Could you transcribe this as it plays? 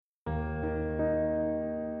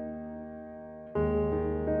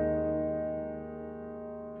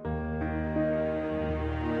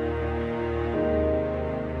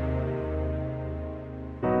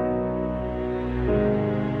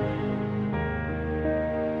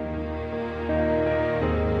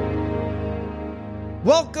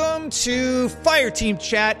Welcome to Fireteam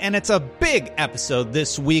Chat, and it's a big episode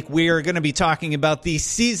this week. We are going to be talking about the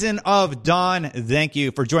Season of Dawn. Thank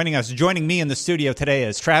you for joining us. Joining me in the studio today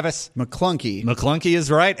is Travis McClunky. McClunky is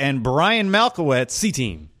right, and Brian Malkowitz.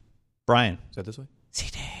 C-Team. Brian. Is that this way?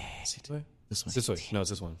 C-Team. This way. This way. No, it's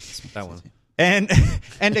this one. That one. And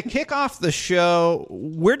to kick off the show,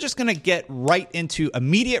 we're just going to get right into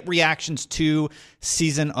immediate reactions to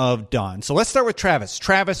Season of Dawn. So let's start with Travis.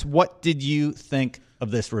 Travis, what did you think of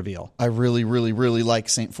this reveal? I really like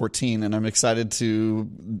Saint 14, and I'm excited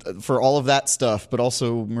for all of that stuff, but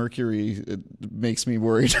also Mercury, it makes me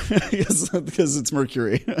worried because it's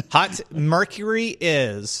Mercury. Mercury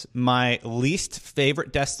is my least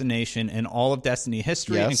favorite destination in all of Destiny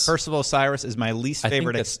history, Yes. and Curse of Osiris is my least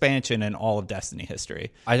favorite expansion in all of Destiny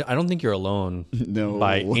history. I don't think you're alone No.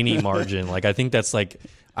 by any margin. I think that's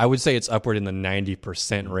I would say it's upward in the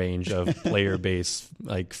 90% range of player base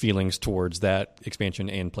feelings towards that expansion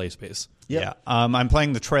and play space. Yeah. I'm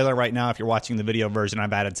playing the trailer right now. If you're watching the video version,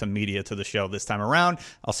 I've added some media to the show this time around.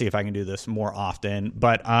 I'll see if I can do this more often.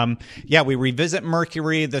 But we revisit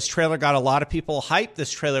Mercury. This trailer got a lot of people hyped. This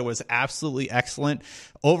trailer was absolutely excellent.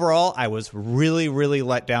 Overall, I was really, really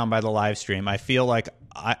let down by the live stream. I feel like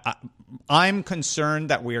I'm concerned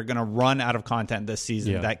that we are going to run out of content this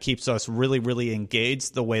season that keeps us really, really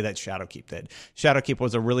engaged the way that Shadowkeep did. Shadowkeep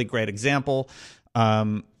was a really great example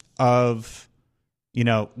of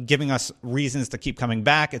giving us reasons to keep coming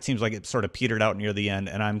back. It seems like it sort of petered out near the end,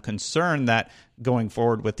 and I'm concerned that going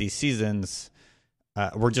forward with these seasons,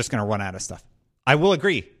 we're just going to run out of stuff. I will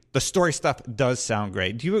agree. The story stuff does sound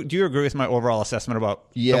great. Do you agree with my overall assessment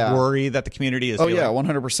about the worry that the community is feeling?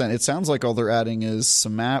 100%. It sounds like all they're adding is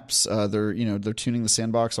some maps. They're tuning the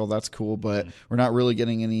sandbox. All that's cool, but we're not really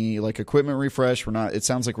getting any equipment refresh. It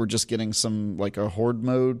sounds like we're just getting some a horde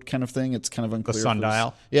mode kind of thing. It's kind of unclear. The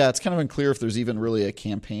sundial. It's kind of unclear if there's even really a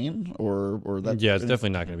campaign or that. Yeah, it's definitely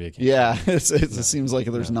not going to be a campaign. Yeah, it seems like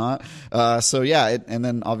there's not. And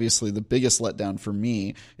then obviously the biggest letdown for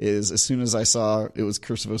me is as soon as I saw it was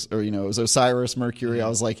Curse of it was Osiris, Mercury, I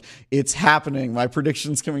was like, it's happening. My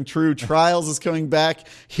prediction's coming true. Trials is coming back.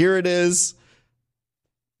 Here it is.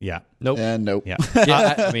 Yeah. Nope. And nope. Yeah.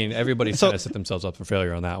 Everybody kind of set themselves up for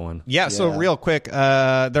failure on that one. Yeah. So real quick,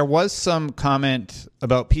 there was some comment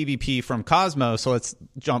about PvP from Cosmo. So let's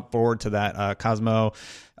jump forward to that. Cosmo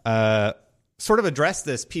sort of addressed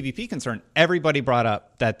this PvP concern. Everybody brought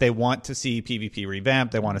up that they want to see PvP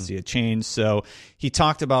revamped. They want to see a change. So he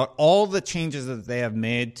talked about all the changes that they have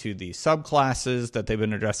made to the subclasses that they've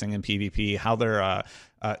been addressing in PvP, how they're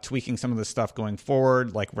tweaking some of the stuff going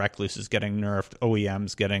forward, like Recluse is getting nerfed,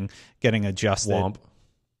 OEM's getting adjusted. Womp.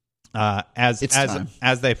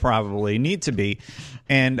 As they probably need to be.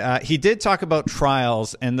 And he did talk about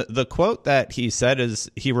Trials, and the quote that he said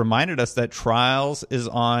is he reminded us that Trials is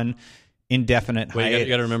on indefinite hiatus. You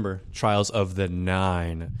got to remember, Trials of the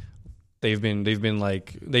 9. They're kind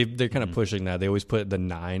of pushing that. They always put the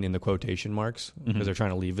 9 in the quotation marks because they're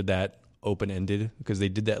trying to leave it that open ended. Because they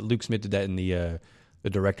did that. Luke Smith did that in the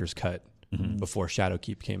director's cut before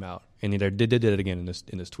Shadowkeep came out, and they did it again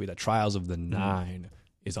in this tweet that Trials of the 9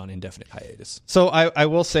 is on indefinite hiatus. So I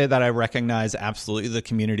will say that I recognize absolutely the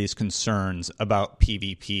community's concerns about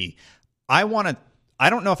PvP. I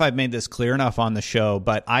don't know if I've made this clear enough on the show,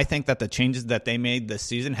 but I think that the changes that they made this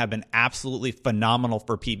season have been absolutely phenomenal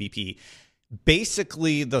for PvP.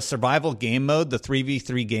 Basically, the survival game mode, the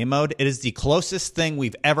 3v3 game mode, it is the closest thing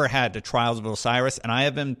we've ever had to Trials of Osiris, and I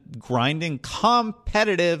have been grinding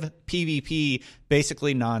competitive PvP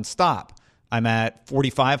basically nonstop. I'm at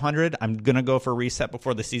 4,500. I'm going to go for a reset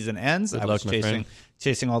before the season ends. I was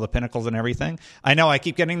chasing all the pinnacles and everything. I know I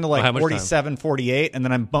keep getting to 47, 48, and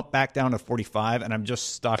then I'm bumped back down to 45, and I'm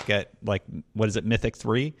just stuck at Mythic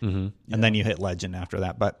 3? And then you hit Legend after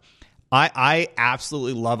that. But I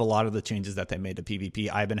absolutely love a lot of the changes that they made to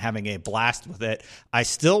PvP. I've been having a blast with it. I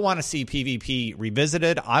still want to see PvP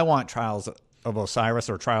revisited. I want Trials of Osiris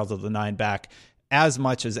or Trials of the 9 back as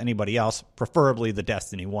much as anybody else, preferably the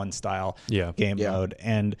Destiny 1 style game mode.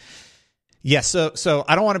 And so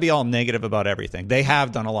I don't want to be all negative about everything. They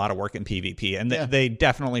have done a lot of work in PvP, and they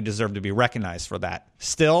definitely deserve to be recognized for that.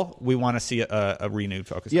 Still, we want to see a renewed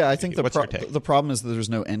focus. Yeah, I think the problem is that there's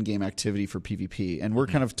no end game activity for PvP, and we're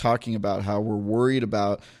kind of talking about how we're worried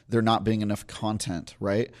about there not being enough content,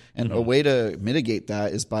 right? And a way to mitigate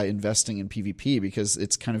that is by investing in PvP, because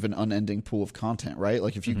it's kind of an unending pool of content, right?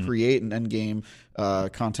 Like if you create an end game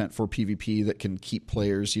content for PvP that can keep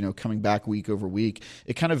players, coming back week over week,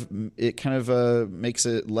 it kind of kind of makes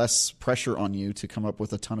it less pressure on you to come up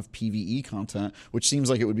with a ton of PvE content, which seems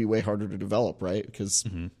like it would be way harder to develop, right? Because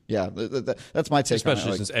that's my take. Especially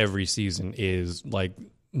on it. since every season is like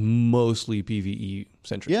mostly PvE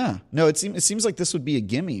centric. Yeah, no, it seems like this would be a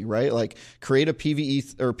gimme, right? Like create a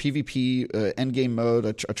PvE or PvP endgame mode,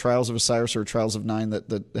 a Trials of Osiris or a Trials of 9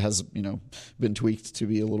 that has been tweaked to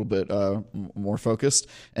be a little bit more focused,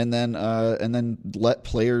 and then let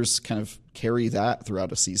players kind of carry that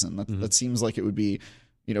throughout a season. That seems like it would be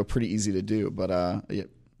pretty easy to do, but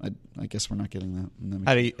I guess we're not getting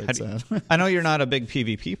that. I know you're not a big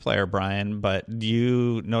PvP player, Brian, but do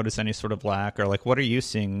you notice any sort of lack, or like what are you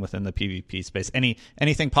seeing within the PvP space?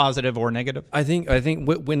 Anything positive or negative? I think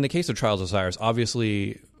when the case of Trials of Osiris,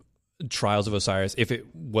 obviously Trials of Osiris, if it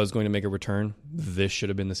was going to make a return, this should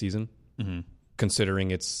have been the season, considering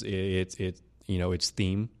its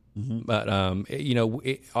theme. But on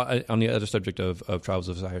the other subject of Trials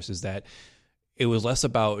of Osiris is that it was less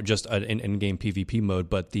about just an in-game PvP mode,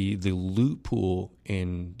 but the loot pool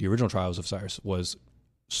in the original Trials of Osiris was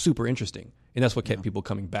super interesting, and that's what kept people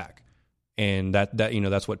coming back. And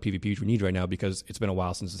that's what PvP we need right now, because it's been a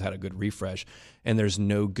while since it's had a good refresh, and there's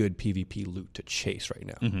no good PvP loot to chase right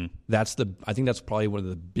now. I think that's probably one of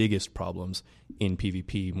the biggest problems in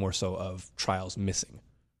PvP, more so of Trials missing.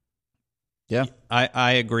 Yeah,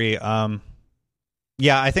 I agree.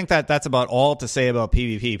 Yeah, I think that's about all to say about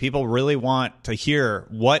PvP. People really want to hear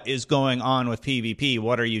what is going on with PvP.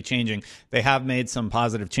 What are you changing? They have made some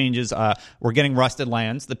positive changes. We're getting Rusted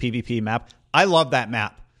Lands, the PvP map. I love that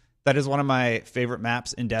map. That is one of my favorite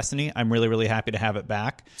maps in Destiny. I'm really, really happy to have it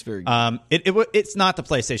back. It's very good. It's not the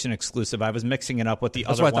PlayStation exclusive. I was mixing it up with the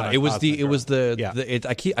That's other what one. I thought.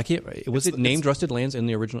 Was it named Rusted Lands in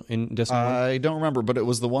the original in Destiny? I don't remember, but it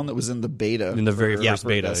was the one that was in the beta. In the very first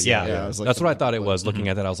beta. Yeah. I was like, that's what I thought it was. Looking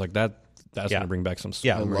at that, I was like, that's going to bring back some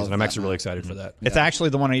memories, and I'm actually really excited for that. It's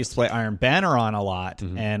actually the one I used to play Iron Banner on a lot,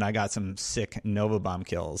 and I got some sick Nova Bomb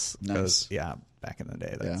kills. Nice. Yeah, back in the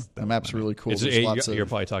day. The map's really cool. You're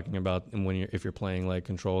probably talking about if you're playing like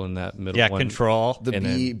Control in that middle one. Control.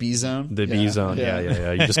 The B zone. The B zone,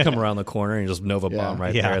 yeah. You just come around the corner and you just Nova Bomb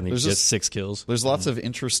there, and you get 6 kills. There's lots of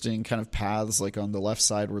interesting kind of paths, like on the left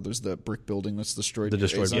side where there's the brick building that's destroyed. The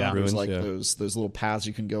destroyed ruins. There's like those little paths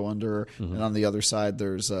you can go under, and on the other side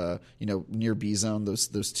there's near B zone those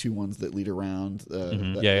 2 ones that lead around.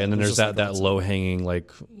 And then there's that low hanging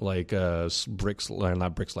like bricks,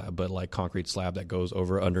 not brick slab, but like concrete slab that goes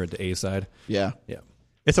under into A side. Yeah.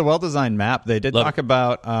 It's a well-designed map. They did talk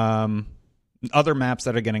about other maps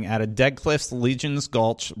that are getting added. Dead Cliffs, Legion's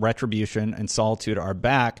Gulch, Retribution, and Solitude are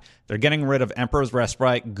back. They're getting rid of Emperor's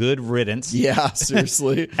Respite. Good riddance. Yeah,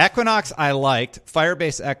 seriously. Equinox I liked.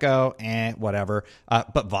 Firebase Echo, whatever.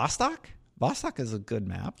 But Vostok is a good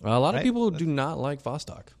map. A lot of people do not like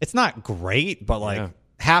Vostok. It's not great, but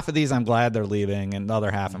half of these I'm glad they're leaving, and the other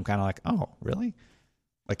half I'm kind of like, oh, really?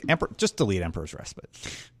 Like just delete Emperor's Respite.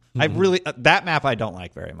 I really that map I don't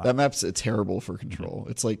like very much. That map's terrible for Control.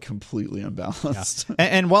 It's like completely unbalanced. Yeah.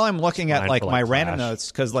 And while I'm looking at my random notes,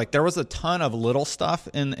 because there was a ton of little stuff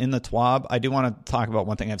in the TWAB, I do want to talk about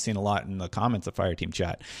one thing I've seen a lot in the comments of Fireteam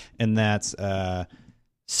Chat, and that's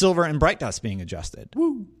Silver and Bright Dust being adjusted.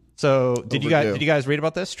 Woo! So did you guys read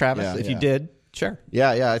about this, Travis? If you did. Sure.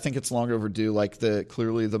 Yeah. I think it's long overdue. Like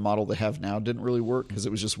clearly the model they have now didn't really work because it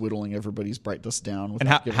was just whittling everybody's Bright Dust down. And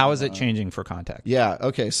how is it changing for context? Yeah.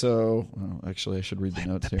 Okay. So actually, I should read the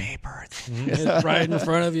notes here. Paper. It's right in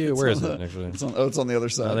front of you. Where is it? Actually, it's on the other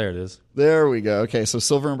side. Oh, there it is. There we go. Okay. So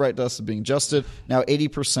Silver and Bright Dust is being adjusted now.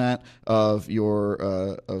 80% of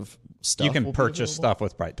your stuff you can purchase stuff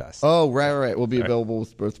with Bright Dust. Oh, right. Will be available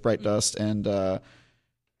with both Bright Dust and.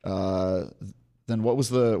 Then what was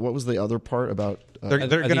the other part about? They're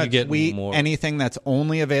going to tweet anything that's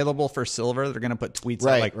only available for Silver. They're going to put tweets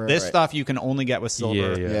out like this stuff you can only get with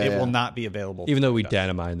Silver. It will not be available. Even though we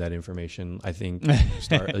data mine that information, I think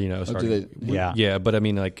But I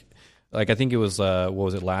mean, like I think it was what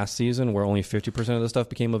was it last season where only 50% of the stuff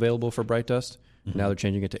became available for Bright Dust. Now they're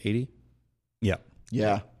changing it to 80.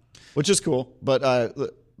 Yeah, which is cool,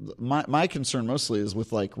 but. My concern mostly is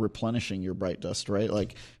with like replenishing your Bright Dust, right?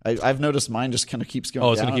 Like I've noticed mine just kind of keeps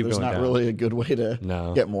going down. There's not really a good way to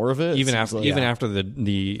get more of it. Even after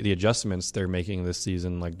the adjustments they're making this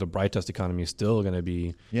season, like the Bright Dust economy is still going to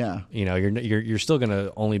be you're still going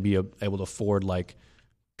to only be able to afford like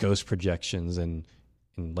ghost projections and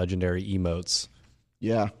legendary emotes.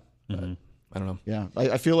 Yeah. I don't know. Yeah,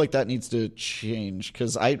 I feel like that needs to change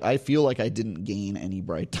because I feel like I didn't gain any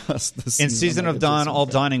Bright Dust this season. In Season of Dawn, all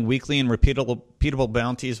dawning weekly and repeatable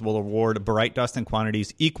bounties will award Bright Dust in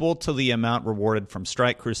quantities equal to the amount rewarded from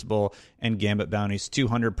Strike, Crucible, and Gambit bounties,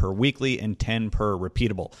 200 per weekly and 10 per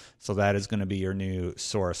repeatable. So that is going to be your new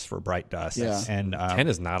source for Bright Dust. Yeah. And 10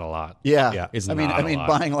 is not a lot. Yeah. It's I mean, not a lot.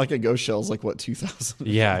 buying like a Ghost Shell is like what, 2,000?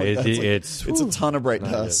 Yeah, it's a ton of Bright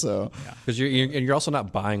Dust. So because you're also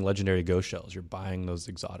not buying legendary ghost shells. You're buying those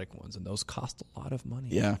exotic ones, and those cost a lot of money.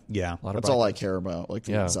 yeah, yeah. that's all I care about, like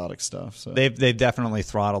the exotic stuff. So They've definitely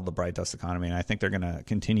throttled the Bright Dust economy, and I think they're going to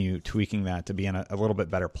continue tweaking that to be in a little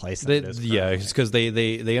bit better place than it is currently. Yeah, it's because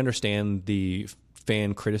they understand the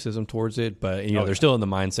fan criticism towards it, but they're still in the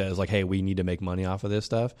mindset is like, hey, we need to make money off of this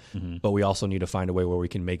stuff, but we also need to find a way where we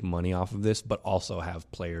can make money off of this, but also have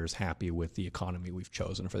players happy with the economy we've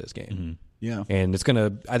chosen for this game. yeah, And I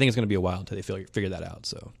think it's gonna be a while until they figure that out.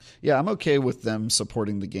 So yeah, I'm okay with them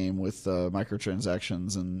supporting the game with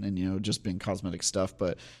microtransactions and just being cosmetic stuff,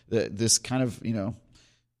 but this kind of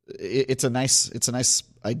it's a nice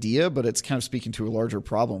idea, but it's kind of speaking to a larger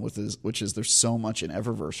problem which is there's so much in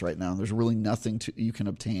Eververse right now. There's really nothing you can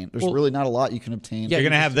obtain. There's really not a lot you can obtain. You're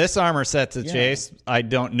going to have this armor set to chase. I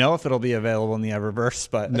don't know if it'll be available in the Eververse,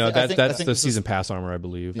 but no, I think that's the this season pass armor, I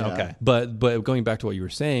believe. Yeah. Okay. But going back to what you were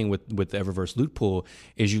saying with the Eververse loot pool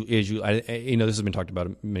is this has been talked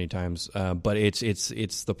about many times, but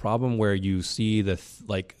it's the problem where you see the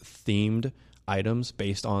themed items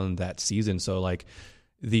based on that season. So like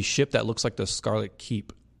the ship that looks like the Scarlet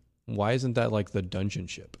Keep, why isn't that like the dungeon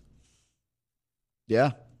ship?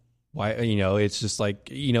 Yeah. Why, it's just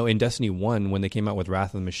like, in Destiny 1, when they came out with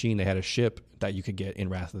Wrath of the Machine, they had a ship that you could get in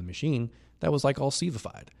Wrath of the Machine that was like all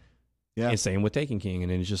Sevified. Yeah. And same with Taken King.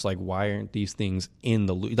 And it's just like, why aren't these things in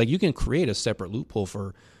the loot? Like, you can create a separate loot pool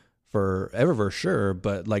for Eververse, sure,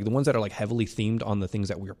 but like the ones that are like heavily themed on the things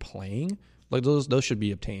that we're playing, like those should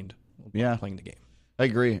be obtained while playing the game. I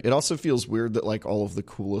agree. It also feels weird that like all of the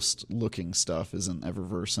coolest looking stuff is in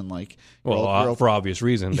Eververse and like for obvious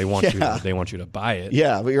reason they want you to buy it.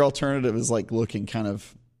 Yeah, but your alternative is like looking kind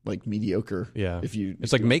of like mediocre. Yeah,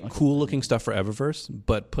 it's like make cool looking stuff for Eververse,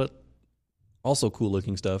 but put also cool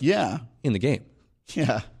looking stuff. In the game.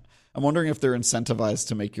 Yeah, I'm wondering if they're incentivized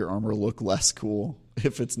to make your armor look less cool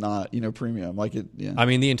if it's not premium. Like it. Yeah. I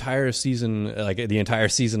mean, the entire season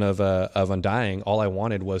of Undying, all I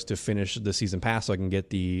wanted was to finish the season pass so I can get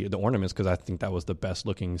the ornaments because I think that was the best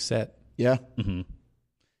looking set. Yeah. Mm-hmm.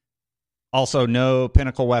 Also, no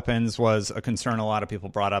pinnacle weapons was a concern a lot of people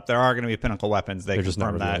brought up. There are going to be pinnacle weapons. They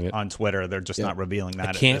confirmed that on Twitter. They're just not revealing that.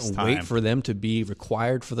 I can't at this time. wait for them to be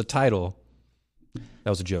required for the title. That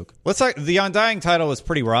was a joke. Let's talk. The Undying title was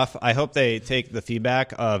pretty rough. I hope they take the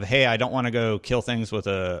feedback of, hey, I don't want to go kill things with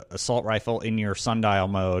a assault rifle in your sundial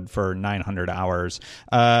mode for 900 hours.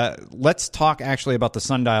 Let's talk actually about the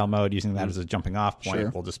sundial mode, using that as a jumping off point. Sure.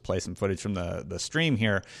 We'll just play some footage from the stream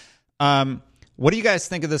here. What do you guys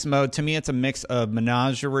think of this mode? To me, it's a mix of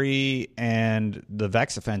Menagerie and the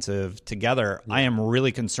Vex Offensive together. Yeah. I am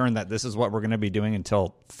really concerned that this is what we're going to be doing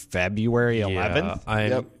until February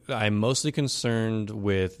 11th. I'm mostly concerned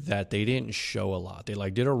with that they didn't show a lot. They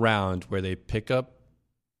did a round where they pick up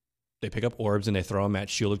orbs and they throw them at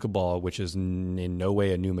Shielded Cabal, which is in no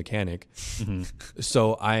way a new mechanic. Mm-hmm.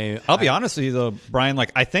 So I'll be honest with you though, Brian.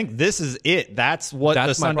 I think this is it. That's what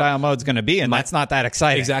the sundial mode's going to be, and that's not that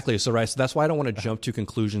exciting. Exactly. So that's why I don't want to jump to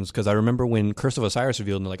conclusions, because I remember when Curse of Osiris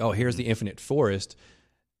revealed, and they're like, "Oh, here's the Infinite Forest."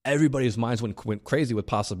 Everybody's minds went crazy with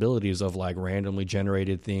possibilities of randomly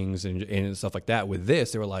generated things and stuff like that. With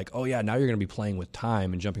this, they were like, "Oh yeah, now you're going to be playing with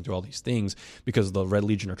time and jumping through all these things because the Red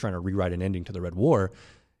Legion are trying to rewrite an ending to the Red War."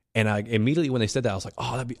 And I immediately, when they said that, I was like,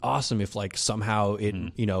 "Oh, that'd be awesome if somehow it,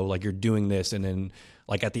 you're doing this, and then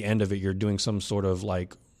at the end of it, you're doing some sort of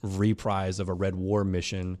reprise of a Red War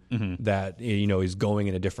mission that is going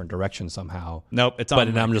in a different direction somehow." Nope, it's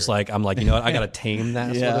on. But I'm just what, I got to tame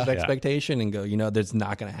that sort of expectation and go, that's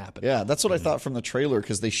not going to happen. Yeah, that's what I thought from the trailer,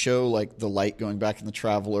 because they show the light going back in the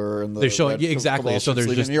Traveler and they're showing exactly. So there's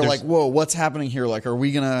just, and you're like, whoa, what's happening here? Are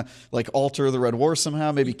we gonna alter the Red War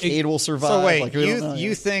somehow? Maybe Cade will survive. So wait,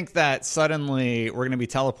 you think that suddenly we're gonna be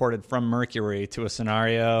teleported from Mercury to a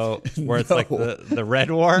scenario where it's the Red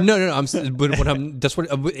War? No. That's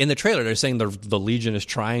what. In the trailer, they're saying the Legion is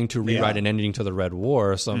trying to rewrite an ending to the Red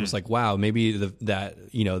War. So I'm just like, wow, maybe they're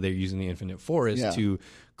using the Infinite Forest to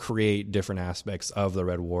create different aspects of the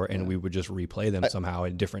Red War, and we would just replay them somehow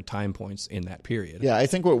at different time points in that period. Yeah, I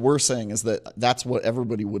think what we're saying is that's what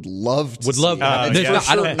everybody would love to see. It's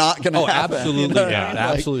not going to happen. Absolutely,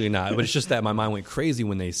 absolutely not. But it's just that my mind went crazy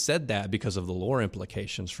when they said that because of the lore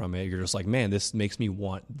implications from it. You're just like, man, this makes me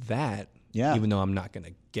want that, even though I'm not going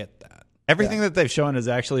to get that. Everything that they've shown has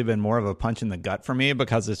actually been more of a punch in the gut for me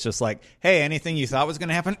because it's just like, hey, anything you thought was going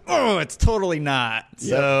to happen, oh, it's totally not.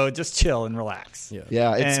 So just chill and relax.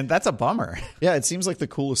 Yeah, and that's a bummer. Yeah, it seems like the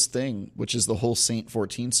coolest thing, which is the whole Saint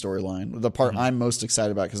 14 storyline. The part I'm most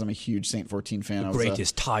excited about because I'm a huge Saint 14 fan.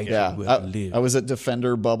 Greatest title will live. I was at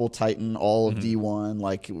Defender, Bubble, Titan, all of D1,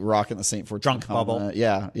 like rocking the Saint 14 Drunk Bubble.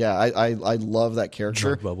 Yeah. I love that character.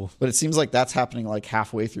 Drunk Bubble. But it seems like that's happening like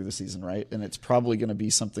halfway through the season, right? And it's probably going to be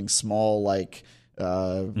something small like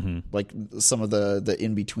some of the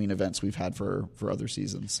in-between events we've had for other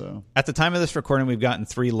seasons. So at the time of this recording, we've gotten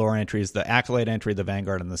 3 lore entries: the Acolyte entry, the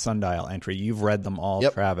Vanguard, and the Sundial entry. You've read them all,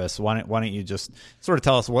 Travis. Why don't you just sort of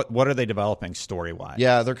tell us what are they developing story-wise?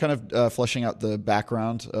 Yeah, they're kind of fleshing out the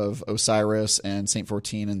background of Osiris and Saint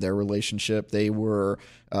 14 and their relationship. They were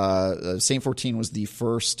Saint 14 was the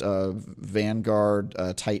first Vanguard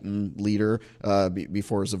Titan leader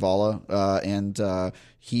before Zavala, and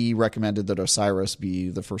he recommended that Osiris be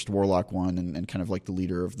the first Warlock one and kind of like the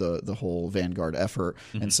leader of the whole Vanguard effort.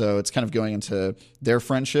 And so it's kind of going into their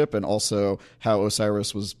friendship and also how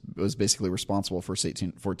Osiris was basically responsible for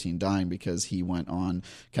Saint 14 dying because he went on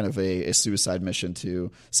kind of a suicide mission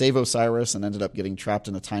to save Osiris and ended up getting trapped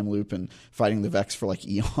in a time loop and fighting the Vex for like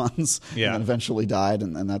eons and then eventually died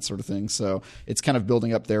and that sort of thing. So it's kind of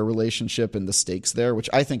building up their relationship and the stakes there,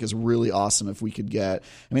 which I think is really awesome if we could get.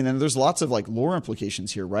 I mean, and there's lots of like lore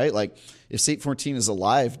implications here, right? Like if Saint 14 is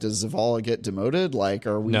alive, does Zavala get demoted? Like,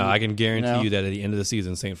 are we? No, I can guarantee you that at the end of the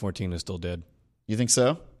season, Saint 14 is still dead. You think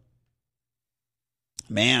so?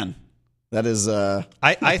 Man, that is.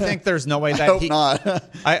 I think there's no way that I hope not.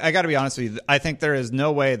 I got to be honest with you. I think there is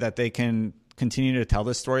no way that they can continue to tell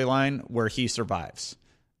this storyline where he survives.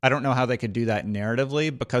 I don't know how they could do that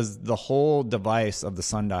narratively because the whole device of the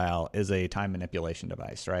Sundial is a time manipulation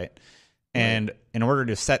device, right? And in order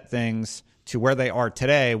to set things to where they are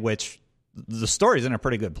today, which the story's in a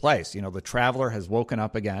pretty good place. You know, the Traveler has woken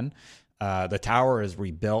up again. The tower is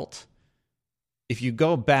rebuilt. If you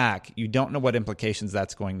go back, you don't know what implications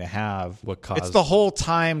that's going to have. What caused? It's the whole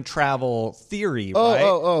time travel theory, right?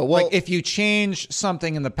 Well, like if you change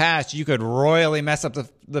something in the past, you could royally mess up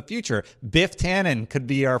the future. Biff Tannen could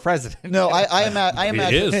be our president. No, I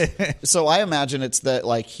imagine. He is. So I imagine it's that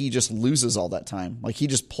like he just loses all that time. Like he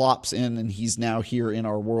just plops in and he's now here in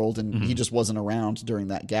our world and he just wasn't around during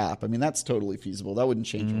that gap. I mean, that's totally feasible. That wouldn't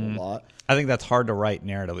change a whole lot. I think that's hard to write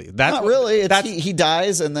narratively. That's not really. It's he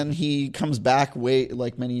dies and then he comes back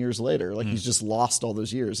like many years later. Like he's just lost all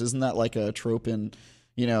those years. Isn't that like a trope in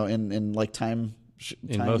like time?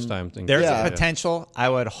 In most times, there's a potential. I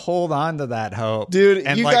would hold on to that hope, dude.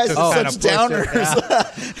 And you like guys are such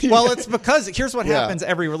downers. Well, it's because here's what happens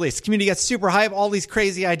every release. The community gets super hype. All these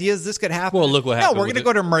crazy ideas. This could happen. Well, look what happened. No, we're going to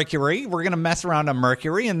go to Mercury. We're going to mess around on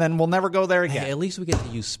Mercury, and then we'll never go there again. Hey, at least we get to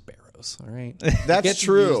use sparrows. All right, that's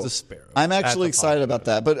true. The sparrows. I'm actually excited about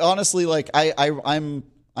that. But honestly, like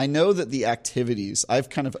I know that the activities I've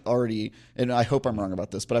kind of already, and I hope I'm wrong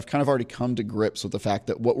about this, but I've kind of already come to grips with the fact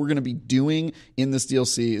that what we're going to be doing in this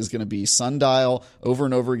DLC is going to be Sundial over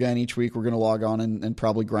and over again each week. We're going to log on and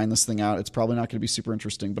probably grind this thing out. It's probably not going to be super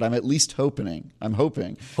interesting, but I'm at least hoping.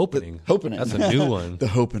 Hoping. That's a new one. The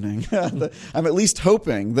hoping. I'm at least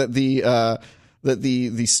hoping that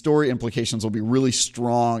the story implications will be really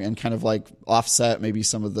strong and kind of like offset maybe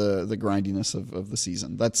some of the grindiness of the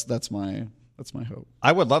season. That's my hope.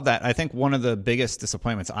 I would love that. I think one of the biggest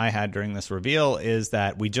disappointments I had during this reveal is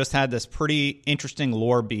that we just had this pretty interesting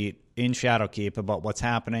lore beat in Shadowkeep about what's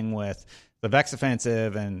happening with the Vex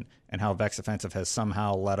Offensive and how Vex Offensive has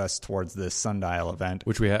somehow led us towards this Sundial event.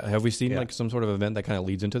 Which have we seen like some sort of event that kind of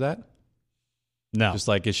leads into that? No. It's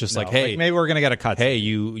like, hey, maybe we're going to get a cut. Hey,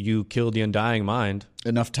 you killed the Undying Mind.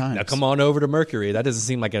 Enough time. Now come on over to Mercury. That doesn't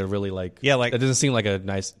seem like a really that doesn't seem like a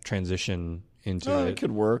nice transition into it. It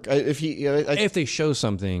could work if they show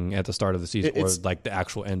something at the start of the season or like the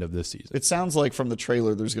actual end of this season. It sounds like from the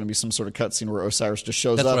trailer there's going to be some sort of cutscene where Osiris just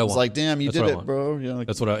shows up and is like, damn, you did it, bro. You know, like,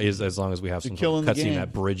 that's what it is, as long as we have some sort of cutscene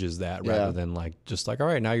that bridges that rather than like just like, all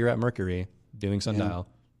right, now you're at Mercury doing Sundial.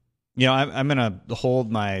 You know, I'm going to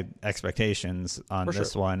hold my expectations on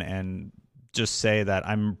this one and just say that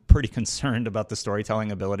I'm pretty concerned about the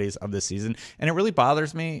storytelling abilities of this season. And it really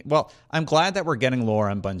bothers me. Well, I'm glad that we're getting lore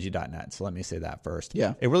on Bungie.net. So let me say that first.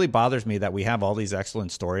 Yeah. It really bothers me that we have all these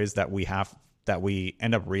excellent stories that we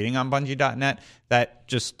end up reading on Bungie.net that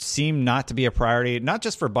just seem not to be a priority, not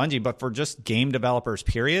just for Bungie, but for just game developers,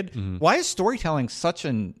 period. Mm-hmm. Why is storytelling such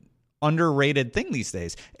an underrated thing these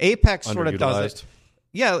days? Apex sort of does it.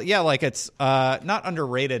 Yeah, like it's not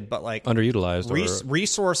underrated, but like Underutilized.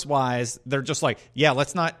 Resource wise, they're just like,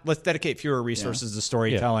 let's dedicate fewer resources to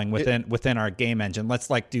storytelling within our game engine. Let's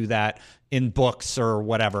like do that in books or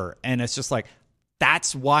whatever. And it's just like,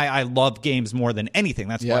 that's why I love games more than anything.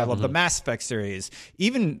 That's why I love the Mass Effect series.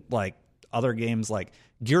 Even like other games like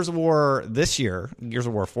Gears of War this year, Gears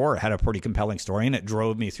of War 4 had a pretty compelling story, and it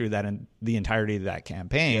drove me through that in the entirety of that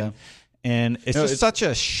campaign. Yeah. And it's such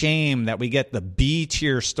a shame that we get the B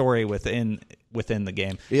tier story within the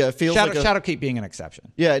game. Yeah, it feels Shadowkeep being an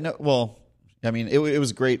exception. Yeah, no, well, I mean, it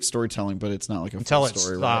was great storytelling, but it's not like a full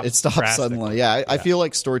story. Right? It stops suddenly. Yeah, I feel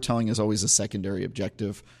like storytelling is always a secondary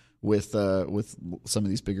objective with some of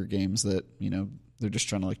these bigger games that, you know, they're just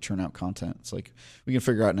trying to like churn out content. It's like, we can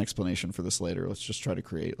figure out an explanation for this later. Let's just try to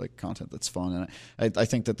create like content that's fun. And I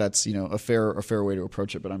think that's, you know, a fair way to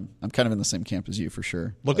approach it. But I'm kind of in the same camp as you for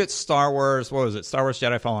sure. Look at Star Wars. What was it? Star Wars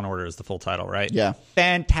Jedi Fallen Order is the full title, right? Yeah.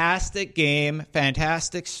 Fantastic game.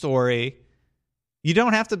 Fantastic story. You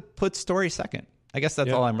don't have to put story second. I guess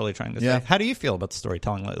that's all I'm really trying to say. How do you feel about the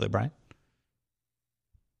storytelling lately, Brian?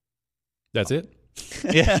 That's it.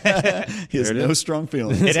 Yeah, he has no strong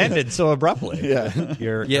feelings. It ended so abruptly. No,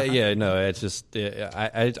 it's just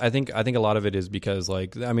I think a lot of it is because,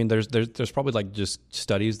 like, I mean, there's probably like just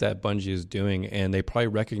studies that Bungie is doing, and they probably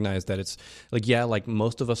recognize that it's like, like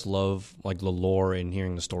most of us love like the lore and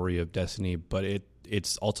hearing the story of Destiny, but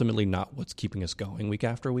it's ultimately not what's keeping us going week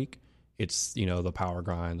after week. It's, you know, the power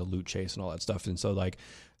grind, the loot chase, and all that stuff, and so like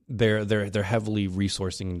they're heavily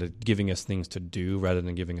resourcing to giving us things to do rather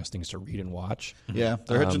than giving us things to read and watch. Yeah,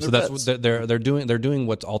 so that's what they're doing. They're doing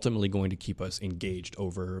what's ultimately going to keep us engaged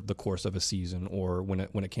over the course of a season or when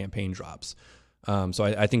a campaign drops. So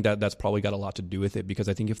I think that's probably got a lot to do with it, because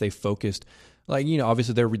I think if they focused, like, you know,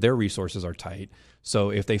 obviously their resources are tight. So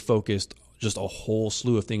if they focused just a whole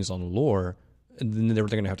slew of things on lore, then they're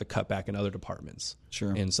going to have to cut back in other departments.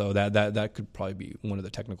 Sure. And so that could probably be one of the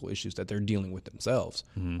technical issues that they're dealing with themselves.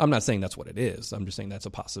 I'm not saying that's what it is. I'm just saying that's a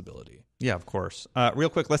possibility. Yeah, of course. Real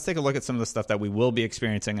quick, let's take a look at some of the stuff that we will be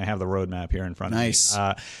experiencing. I have the roadmap here in front of me.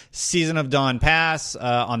 Season of Dawn Pass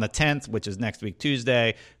on the 10th, which is next week,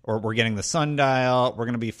 Tuesday, or we're getting the Sundial. We're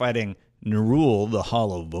going to be fighting Nerul, the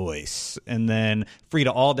Hollow Voice. And then free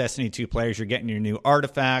to all Destiny 2 players, you're getting your new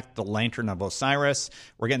artifact, the Lantern of Osiris.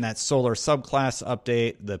 We're getting that Solar subclass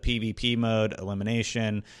update, the PvP mode,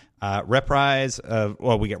 elimination, reprise.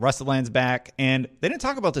 We get Rusted Lands back. And they didn't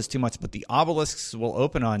talk about this too much, but the obelisks will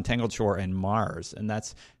open on Tangled Shore and Mars. And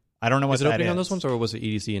that's, I don't know what that is. Is it opening on those ones, or was it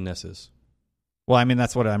EDC and Nessus? Well, I mean,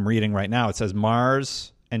 that's what I'm reading right now. It says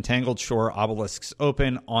Mars and Tangled Shore obelisks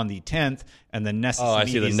open on the 10th, and then Nessus and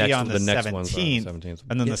EDC on the 17th.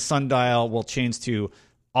 And then the Sundial will change to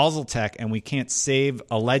Oziltech, and we can't save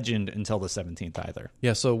a legend until the 17th either.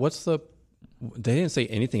 Yeah, so they didn't say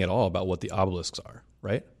anything at all about what the obelisks are,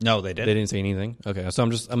 right? No, they didn't. They didn't say anything? Okay, so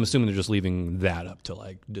I'm assuming they're just leaving that up to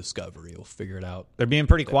like Discovery. We'll figure it out. They're being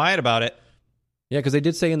pretty quiet about it. Yeah, because they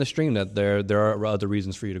did say in the stream that there are other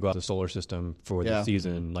reasons for you to go out the solar system for the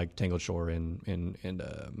season, like Tangled Shore and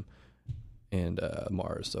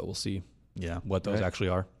Mars. So we'll see what those actually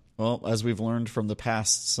are. Well, as we've learned from the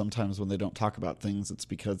past, sometimes when they don't talk about things, it's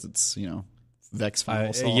because it's, you know, Vex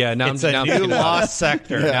final assault. It's a new lost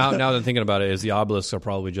sector. Now that I'm thinking about it, is the obelisks are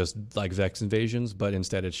probably just like Vex invasions, but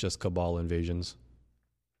instead it's just Cabal invasions.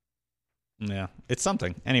 Yeah, it's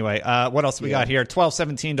something. Anyway, what else we got here?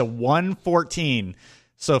 12/17 to 1/14.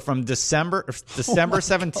 So from December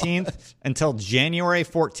 17th until January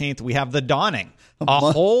 14th, we have the Dawning. A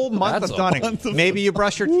whole month of Dawning. Maybe you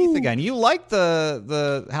brush your teeth again. You like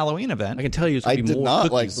the Halloween event. I can tell you it's going to be more not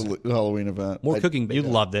cookies. like the Halloween event. More cooking. You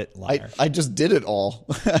loved it, liar. I just did it all.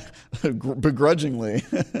 Begrudgingly.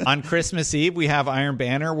 On Christmas Eve, we have Iron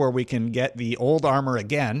Banner, where we can get the old armor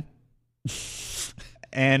again.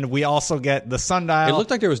 And we also get the Sundial. It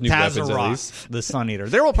looked like there was new weapons, at least. The Sun Eater.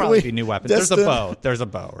 There will probably be new weapons. There's a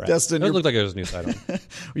bow, right? Destin, it looked like there was new item.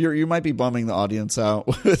 You might be bumming the audience out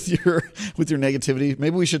with your negativity.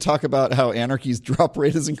 Maybe we should talk about how Anarchy's drop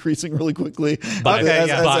rate is increasing really quickly. By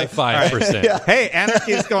 5%. Yeah. Hey,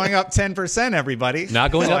 Anarchy is going up 10%, everybody.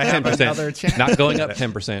 Not going up 10%. Not going up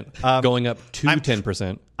 10%. Going up to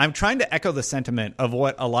 10%. I'm trying to echo the sentiment of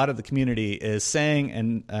what a lot of the community is saying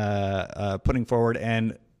and putting forward,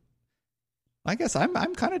 and I guess I'm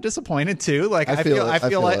kind of disappointed too. Like I feel like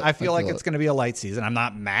it's going to be a light season. I'm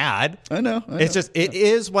not mad. I know. It's just it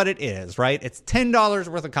is what it is, right? It's $10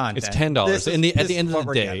 worth of content. It's $10. At the end of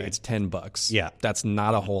the day, it's $10. Yeah, that's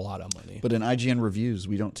not a whole lot of money. But in IGN reviews,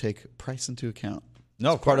 we don't take price into account.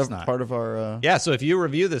 No, of course not. Part of our So if you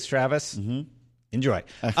review this, Travis, enjoy.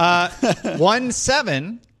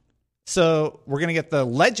 1/7. So we're going to get the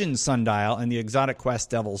Legend Sundial and the Exotic Quest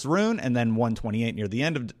Devil's Rune, and then 128 near the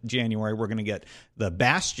end of January, we're going to get the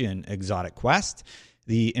Bastion Exotic Quest,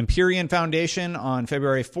 the Empyrean Foundation on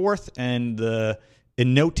February 4th, and the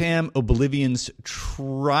Inotam Oblivion's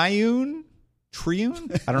Triune?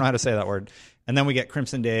 I don't know how to say that word. And then we get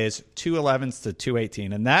Crimson Days, 211s to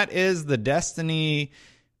 218. And that is the Destiny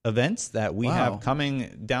events that we have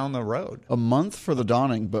coming down the road. A month for the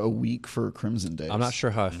Dawning, but a week for Crimson Days. I'm not sure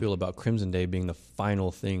how I feel about Crimson Day being the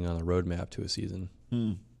final thing on the roadmap to a season.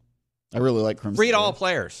 I really like Crimson Free to Day. all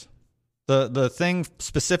players. The thing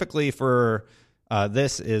specifically for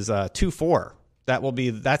this is 2-4.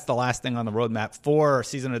 That's the last thing on the roadmap for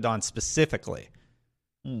Season of Dawn specifically.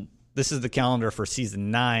 This is the calendar for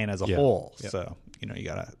Season 9 as a whole. Yeah. So, you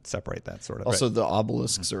got to separate that sort of. Also, the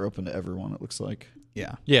obelisks are open to everyone, it looks like.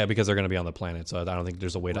 Yeah, because they're going to be on the planet, so I don't think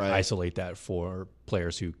there's a way to Right. isolate that for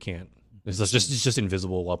players who can't. It's just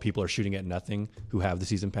invisible while people are shooting at nothing who have the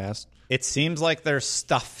season pass. It seems like there's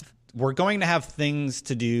stuff. We're going to have things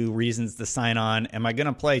to do, reasons to sign on. Am I going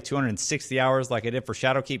to play 260 hours like I did for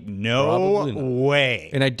Shadowkeep? No Probably not. way.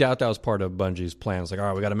 And I doubt that was part of Bungie's plans. Like, all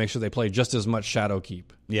right, we got to make sure they play just as much Shadowkeep.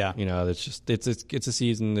 Yeah. It's just it's a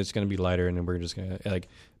season that's going to be lighter, and then we're just going to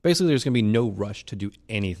basically there's going to be no rush to do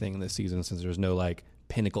anything this season since there's no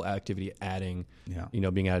pinnacle activity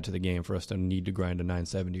being added to the game for us to need to grind to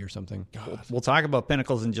 970 or something. We'll talk about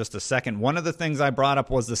Pinnacles in just a second. One of the things I brought up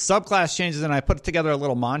was the subclass changes, and I put together a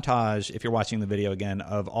little montage, if you're watching the video again,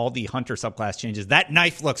 of all the Hunter subclass changes. That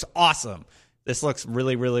knife looks awesome. This looks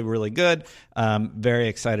really, really, really good. Very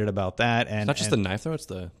excited about that. And It's not just the knife, though. It's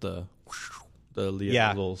the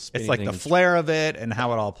little spinny it's like thing. the flare of it and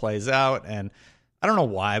how it all plays out. And I don't know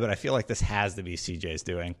why, but I feel like this has to be CJ's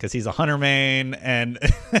doing because he's a Hunter main. And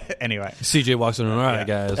anyway, CJ walks in, all right,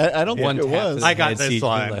 guys. I don't One think it tap was. to the I got head, this CJ,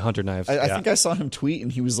 line. Hunter knives. I think I saw him tweet,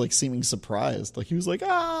 and he was seeming surprised. He was like,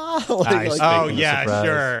 oh surprise.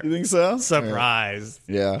 sure, You think so? surprised.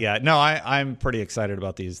 Yeah. No, I'm pretty excited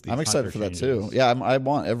about these I'm excited Hunter for that changes. too. Yeah, I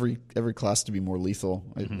want every class to be more lethal.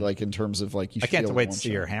 In terms of you. I can't feel wait to one see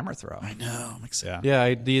shot. your hammer throw. I know. I'm excited. Yeah.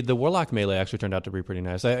 Yeah, the Warlock melee actually turned out to be pretty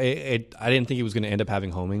nice. I didn't think it was going to end up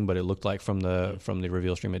having homing, but it looked like from the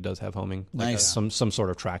reveal stream it does have homing. Nice. Some sort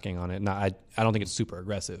of tracking on it. I don't think it's super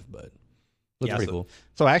aggressive, but looks pretty cool.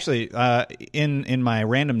 So actually, in my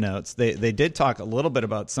random notes, they did talk a little bit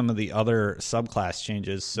about some of the other subclass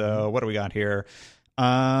changes. So what do we got here?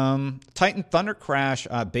 Titan Thunder Crash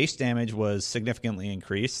base damage was significantly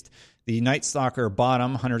increased. The Night Stalker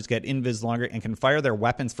bottom, hunters get invis longer and can fire their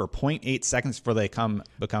weapons for 0.8 seconds before they become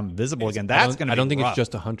visible again. That's going to be I don't think rough. it's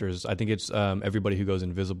just the hunters. I think it's everybody who goes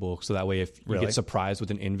invisible. So that way, if you get surprised with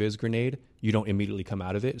an invis grenade, you don't immediately come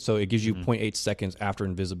out of it. So it gives you 0.8 seconds after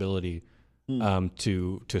invisibility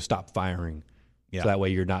to stop firing. Yeah. So that way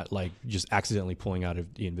you're not just accidentally pulling out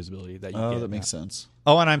of the invisibility that you get. Oh, that makes sense.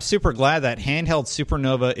 Oh, and I'm super glad that handheld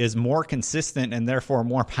Supernova is more consistent and therefore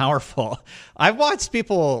more powerful. I've watched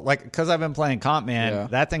people, because I've been playing Comp, man,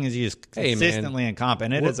 that thing is used consistently in Comp,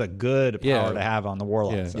 and it is a good power to have on the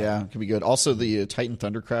Warlock. Yeah. So. Yeah, it could be good. Also, the Titan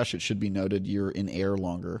Thunder Crash, it should be noted you're in air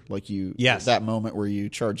longer. That moment where you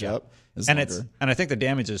charge up is And longer. I think the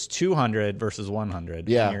damage is 200 versus 100.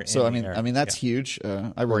 when Yeah, you're so in the air. that's huge.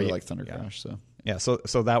 I really you- like Thunder Crash. So Yeah, so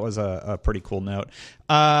that was a pretty cool note.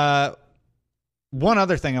 One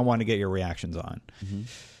other thing I wanted to get your reactions on.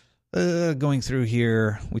 Going through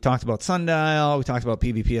here, we talked about Sundial. We talked about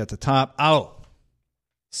PvP at the top.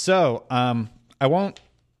 So I won't.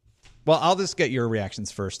 Well, I'll just get your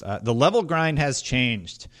reactions first. The level grind has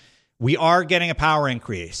changed. We are getting a power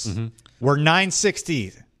increase. We're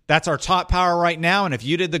 960. That's our top power right now. And if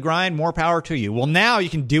you did the grind, more power to you. Well, now you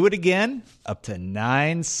can do it again up to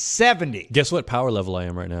 970. Guess what power level I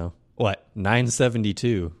am right now? What?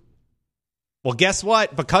 972. Well, guess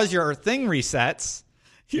what? Because your thing resets,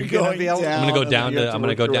 you're going to be able to. I'm going to go and down then you to. have I'm to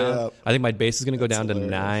going to work go your way down. up. I think my base is going to go down to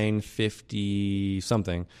hilarious. 950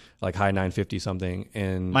 something, high 950 something,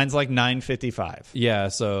 and Mine's like 955. yeah.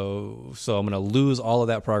 So I'm going to lose all of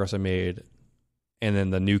that progress I made, and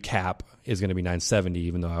then the new cap is going to be 970,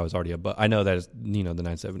 even though I was already above. I know that the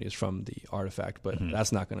 970 is from the artifact, but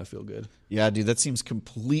that's not going to feel good. yeah, dude, that seems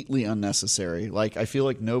completely unnecessary. I feel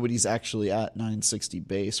like nobody's actually at 960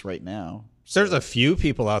 base right now. There's a few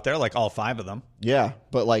people out there, like all 5 of them. Yeah,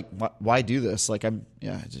 but why do this?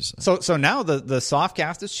 So now the soft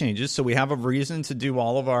cast has changes, so we have a reason to do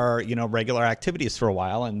all of our regular activities for a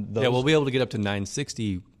while, and those, Yeah, we'll be able to get up to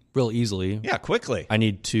 960 real easily. quickly. I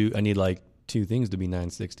need two things to be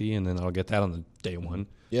 960, and then I'll get that on the day one.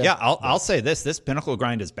 Yeah, I'll say this Pinnacle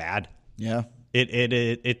grind is bad. Yeah.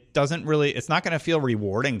 It doesn't really. It's not going to feel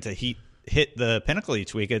rewarding to heat hit the pinnacle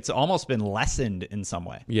each week. It's almost been lessened in some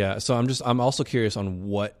way. Yeah, so I'm also curious on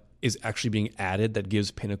what is actually being added that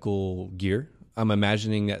gives pinnacle gear. I'm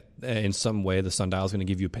imagining that in some way the sundial is going to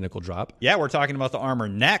give you a pinnacle drop. Yeah, we're talking about the armor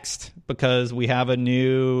next because we have a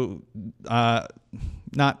new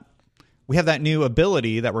we have that new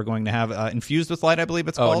ability that we're going to have infused with light, I believe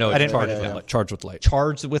it's called. Charged with light.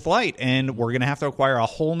 Charged with light, and we're going to have to acquire a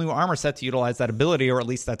whole new armor set to utilize that ability, or at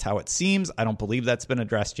least that's how it seems. I don't believe that's been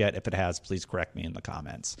addressed yet. If it has, please correct me in the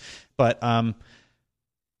comments. But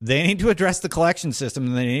they need to address the collection system,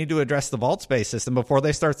 and they need to address the vault space system before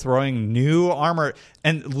they start throwing new armor.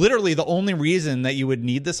 And literally, the only reason that you would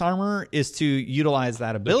need this armor is to utilize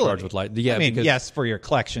that ability. Charged with light. Yeah, I mean, yes, for your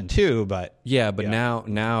collection too, but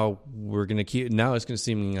now we're gonna keep. Now it's gonna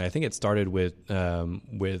seem. I think it started with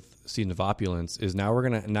Season of Opulence. Is now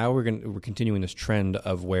we're continuing this trend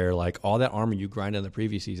of where like all that armor you grind in the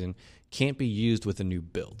previous season can't be used with the new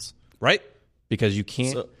builds, right? Because you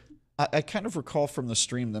can't. So, I kind of recall from the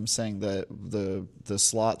stream them saying that the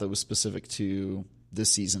slot that was specific to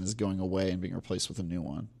this season is going away and being replaced with a new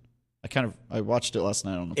one. I watched it last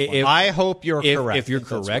night on the plane. I hope you're correct. If you're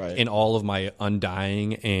correct, right. And all of my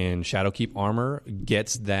Undying and Shadowkeep armor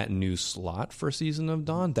gets that new slot for Season of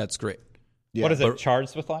Dawn, that's great. Yeah. What is it?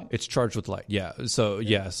 Charged with light? It's charged with light. Yeah. So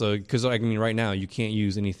because I mean, right now you can't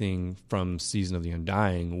use anything from Season of the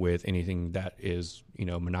Undying with anything that is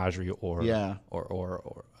Menagerie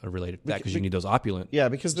or related to that because you need those opulent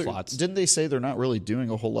because slots. Didn't they say they're not really doing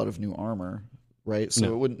a whole lot of new armor, right? So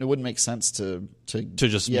No. it wouldn't make sense to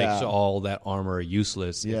just make all that armor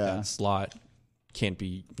useless if Yeah. that slot can't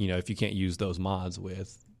be if you can't use those mods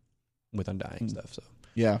with Undying stuff. So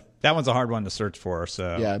yeah. That one's a hard one to search for.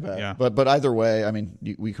 So Yeah, I bet. Yeah. But either way, I mean,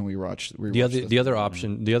 we can rewatch the other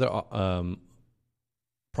option, the other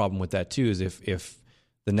problem with that too is if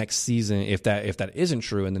the next season, if that isn't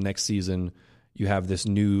true, and the next season you have this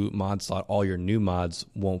new mod slot, all your new mods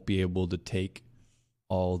won't be able to take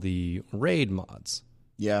all the raid mods.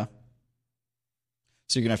 Yeah.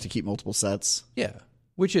 So you're gonna have to keep multiple sets. Yeah,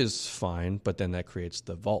 which is fine, but then that creates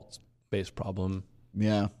the vault-based problem.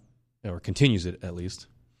 Yeah. Or continues it at least.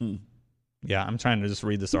 Yeah, I'm trying to just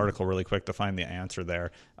read this article really quick to find the answer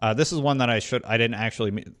there. This is one that I didn't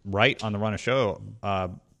actually write on the Run of Show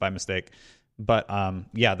by mistake, but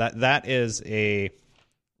that is a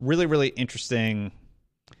really, really interesting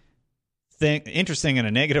thing. Interesting in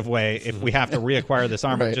a negative way if we have to reacquire this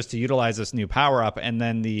armor Right. just to utilize this new power up, and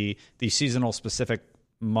then the seasonal specific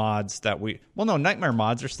mods that Nightmare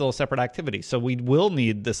mods are still a separate activity. So we will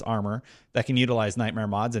need this armor that can utilize Nightmare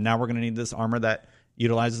mods, and now we're going to need this armor that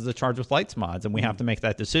utilizes the Charge with Lights mods, and we have to make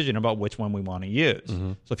that decision about which one we want to use.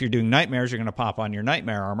 So if you're doing Nightmares, you're going to pop on your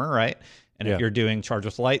Nightmare armor, right? And if you're doing Charge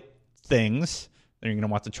with Light things, then you're going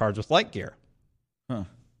to want the Charge with Light gear. Huh.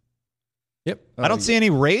 Yep. I don't see any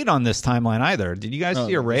raid on this timeline either. Did you guys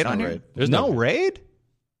see a raid there's on no here? raid. There's no raid?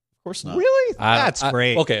 Of course not. Really? That's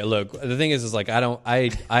great. Okay, look, the thing is like I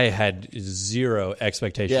had zero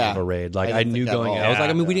expectation Yeah. of a raid. Like I I didn't knew think at going, all. I was like,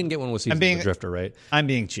 I mean, we Yeah. didn't get one with Season being- of the Drifter, right? I'm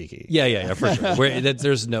being cheeky. Yeah, for sure.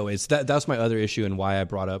 There's no, it's that's my other issue and why I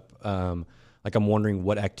brought up. Like I'm wondering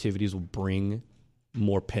what activities will bring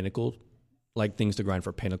more pinnacle, like things to grind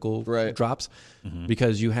for pinnacle drops,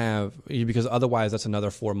 because because otherwise that's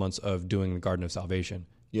another 4 months of doing the Garden of Salvation.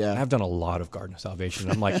 Yeah. I've done a lot of Garden of Salvation.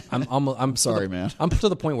 I'm like, I'm Sorry, man. I'm to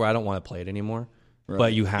the point where I don't want to play it anymore.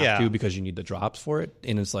 But you have to because you need the drops for it,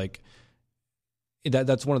 and it's like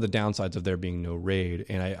that's one of the downsides of there being no raid.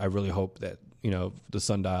 And I really hope that the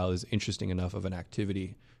Sundial is interesting enough of an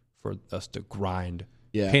activity for us to grind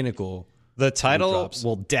pinnacle. The title drops.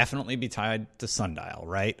 will definitely be tied to Sundial,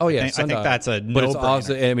 right? Oh yeah, I think that's a But it's no-brainer.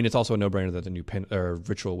 also, I mean, it's also a no-brainer that the new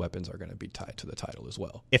ritual weapons are going to be tied to the title as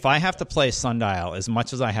well. If I have to play Sundial as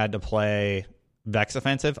much as I had to play Vex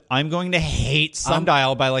Offensive, I'm going to hate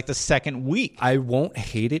Sundial by like the second week. I won't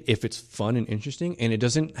hate it if it's fun and interesting, and it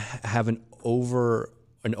doesn't have an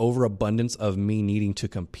overabundance of me needing to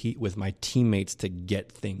compete with my teammates to get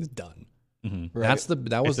things done. Right. That's the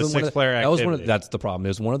problem.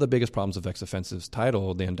 Is one of the biggest problems of Vex Offensive's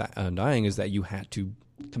title, the Undying, is that you had to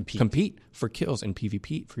compete for kills in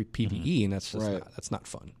PvP for PvE, and that's just that's not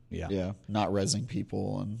fun. Yeah. Not rezzing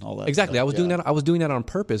people and all that. Exactly. stuff. I was doing that on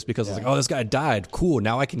purpose because I was like, oh, this guy died. Cool.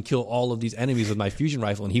 Now I can kill all of these enemies with my fusion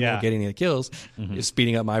rifle, and he won't get any of the kills. It's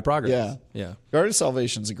speeding up my progress. Yeah. Guard of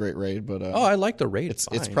Salvation's a great raid, but I like the raid.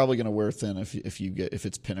 it's probably going to wear thin if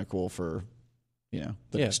it's pinnacle for the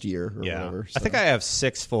next year or whatever. I think I have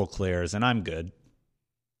 6 full clears, and I'm good.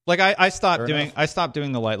 Like I stopped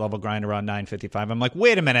doing the light level grind around 955. I'm like,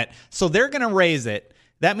 wait a minute. So they're gonna raise it.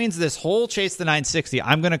 That means this whole Chase the 960,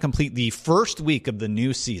 I'm going to complete the first week of the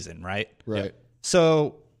new season, right? Right.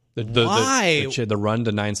 So why? The run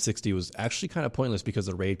to 960 was actually kind of pointless because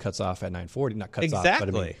the raid cuts off at 940. Not cuts off, but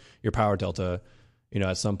I mean, your power delta,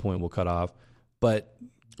 at some point will cut off. But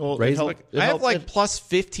I have like plus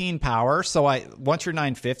 15 power, so once you're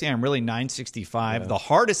 950, I'm really 965. Yeah. The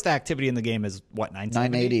hardest activity in the game is what,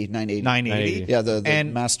 970? 980. Yeah, the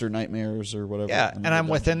Master Nightmares or whatever. Yeah, and I'm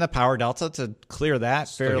within the power delta to clear that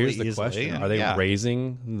fairly here's the easily. Question. Are they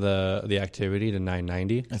raising the activity to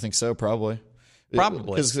 990? I think so, probably.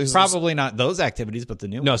 Probably not those activities, but the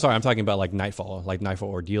new. No, sorry, I'm talking about like Nightfall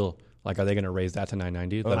Ordeal. Like, are they going to raise that to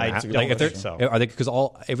 990? I don't think so. Are they, because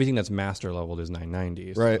everything that's master leveled is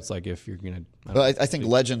 990. So right. It's like if you're going to. Well, I think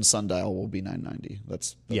Legend Sundial will be 990.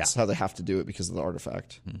 That's how they have to do it because of the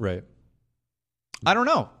artifact. Right. I don't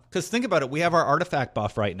know, because think about it. We have our artifact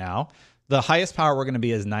buff right now. The highest power we're going to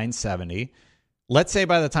be is 970. Let's say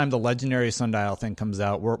by the time the Legendary Sundial thing comes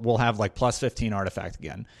out, we'll have like plus 15 artifact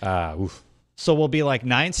again. Oof. So we'll be like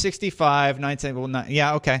 965, 970.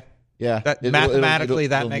 Yeah, okay. Yeah, mathematically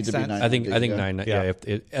that makes sense. I think 990. Yeah,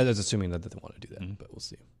 that's assuming that they want to do that, but we'll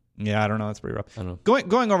see. Yeah, I don't know. That's pretty rough. I don't know.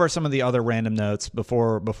 Going over some of the other random notes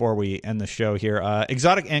before we end the show here.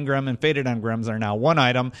 Exotic Engram and Faded Engrams are now one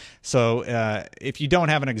item. So if you don't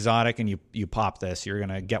have an exotic and you pop this, you're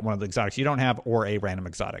gonna get one of the exotics you don't have or a random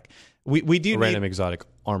exotic. We do random exotic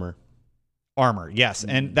armor. Armor, yes,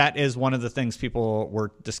 and that is one of the things people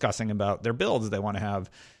were discussing about their builds. They want to have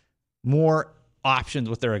more options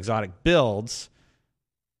with their exotic builds,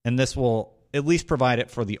 and this will at least provide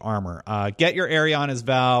it for the armor. Get your Ariana's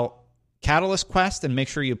Vow Catalyst quest and make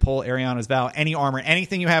sure you pull Ariana's Vow, any armor,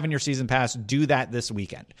 anything you have in your season pass, do that this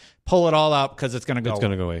weekend. Pull it all out because it's going to go away. It's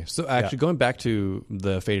going to go away. So actually, going back to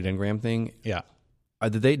the Faded Engram thing,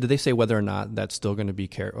 did they say whether or not that's still going to be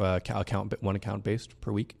one account based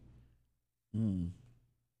per week?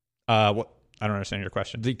 What? I don't understand your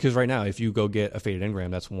question. Because right now, if you go get a Faded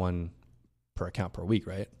Engram, that's one per account per week,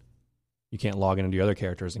 right? You can't log into your other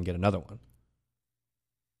characters and get another one.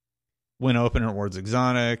 When open rewards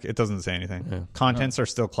exotic, it doesn't say anything. Yeah. Contents are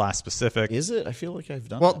still class specific. Is it? I feel like I've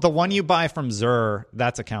done. Well, the one you buy from Zur,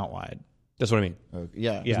 that's account wide. That's what I mean.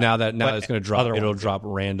 Yeah. Now it's going to drop. It'll drop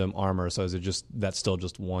random armor. So is it that's still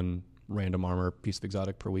just one random armor piece of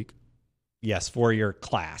exotic per week? Yes, for your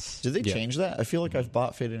class. Did they change that? I feel like I've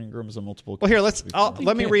bought Faded Engrams on multiple. Well, here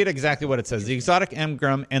let me read exactly what it says. The exotic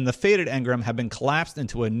engram and the Faded Engram have been collapsed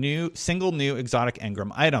into a single new exotic engram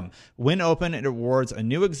item. When open, it rewards a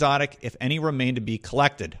new exotic if any remain to be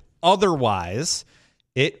collected. Otherwise,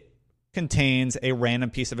 it contains a random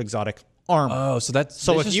piece of exotic armor. Oh,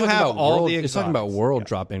 so if you have all the exotics, it's talking about world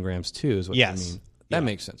drop engrams too. Is what you mean? That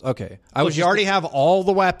makes sense. Okay, if you already have all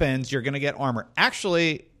the weapons, you're going to get armor.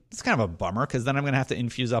 Actually, it's kind of a bummer because then I'm going to have to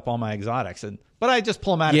infuse up all my exotics, but I just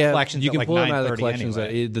pull them out of collections. You can pull them out of the collections.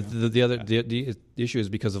 Anyway. The issue is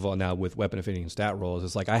because of all now with weapon affinity and stat rolls.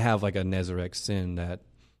 It's like I have like a Nezarec Sin that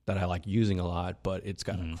I like using a lot, but it's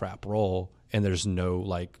got a crap roll, and there's no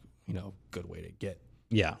good way to get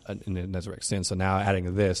a Nezarec Sin. So now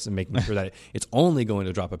adding this and making sure that it's only going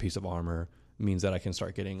to drop a piece of armor means that I can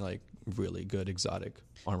start getting like really good exotic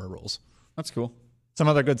armor rolls. That's cool. Some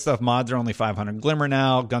other good stuff. Mods are only 500 Glimmer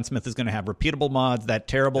now. Gunsmith is going to have repeatable mods. That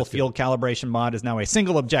terrible field calibration mod is now a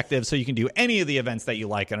single objective, so you can do any of the events that you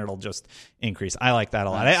like, and it'll just increase. I like that a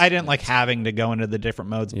lot. I didn't like having to go into the different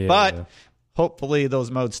modes, but hopefully those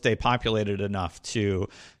modes stay populated enough to,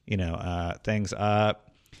 things.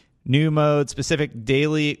 New mode, specific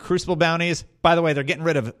daily Crucible bounties. By the way, they're getting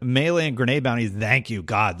rid of melee and grenade bounties. Thank you,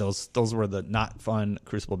 God. Those were the not fun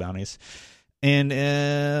Crucible bounties. And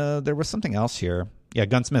there was something else here. Yeah,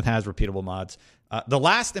 Gunsmith has repeatable mods. The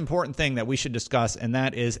last important thing that we should discuss, and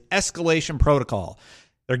that is escalation protocol.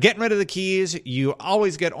 They're getting rid of the keys. You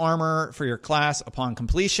always get armor for your class upon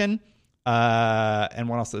completion. And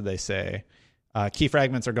what else did they say? Key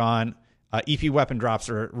fragments are gone. EP weapon drops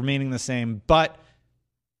are remaining the same, but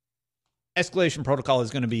escalation protocol is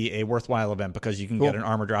going to be a worthwhile event because you can get an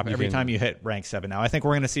armor drop every time you hit rank 7. Now, I think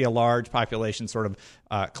we're going to see a large population sort of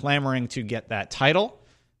clamoring to get that title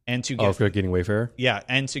and to get getting Wayfarer. Yeah,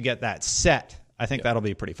 and to get that set. I think that'll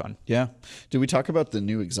be pretty fun. Yeah. Did we talk about the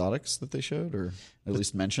new exotics that they showed, or at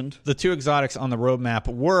least mentioned? The two exotics on the roadmap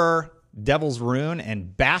were Devil's Rune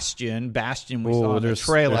and Bastion. Bastion we saw in the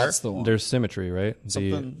trailer. That's the one. There's Symmetry, right?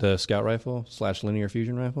 The scout rifle / linear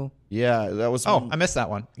fusion rifle. Yeah, that was. I missed that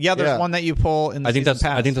one. Yeah, there's one that you pull in the season pass.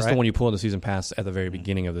 I think that's right? the one you pull in the season pass at the very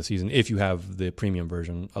beginning of the season if you have the premium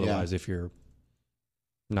version. Otherwise, if you're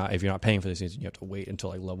not paying for the season, you have to wait until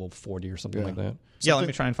like level 40 or something like that. Yeah, let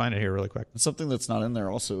me try and find it here really quick. Something that's not in there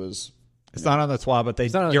also is It's not on the TWA, but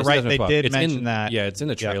It's you're right. not They in the did It's mention in, that. Yeah, it's in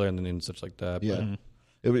the trailer and then in such like that. Yeah.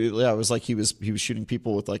 It was like he was shooting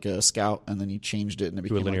people with like a scout, and then he changed it, and it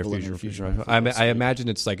To a became linear like a linear fusion fusion rifle. rifle. I imagine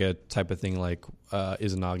it's like a type of thing like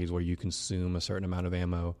Izanagi's, where you consume a certain amount of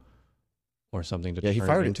ammo or something to Yeah, he turn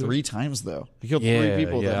fired it into 3 times though. He killed Yeah, 3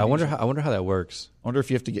 people. with yeah. that I wonder ammunition. how that works. I wonder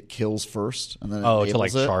if you have to get kills first, and then it To like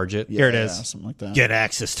enables it. charge it. Yeah, Here it is. something like that. Get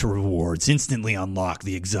access to rewards. Instantly unlock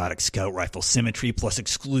the exotic scout rifle symmetry plus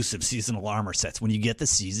exclusive seasonal armor sets when you get the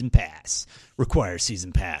season pass. Require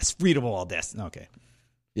season pass. Free to all destiny. Okay.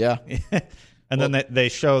 Yeah, And then they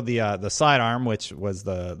show the sidearm, which was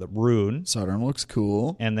the rune, sidearm looks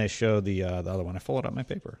cool. and they show the other one. I folded up my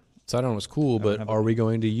paper. Sidearm was cool, but are we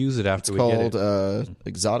going to use it after It's we get called it?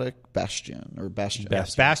 Exotic Bastion or Bastion.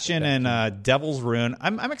 Bastion and Devil's Rune.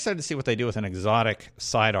 I'm excited to see what they do with an exotic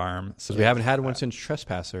sidearm. So Because we haven't had one since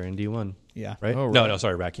Trespasser in D1, yeah, right? Oh, No, right. no,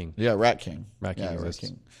 sorry, Rat King. Yeah, Rat King. Rat King Yeah, Rat exists.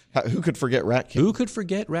 King. Who could forget Rat King? Who could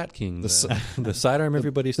forget Rat King? The sidearm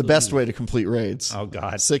everybody The still best uses. way to complete raids. Oh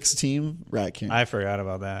God, 6 team Rat King. I forgot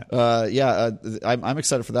about that. I'm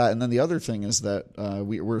excited for that. And then the other thing is that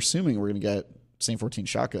we're assuming we're going to get St. 14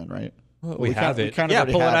 shotgun, right? Well, we have it. kind of Yeah,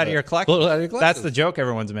 already pull it have out of your collection. Pull it out of your That's collection. the joke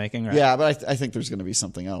everyone's making, right? Yeah, but I think there's going to be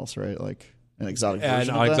something else, right? Like an exotic An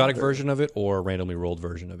version of that, exotic or- version of it or a randomly rolled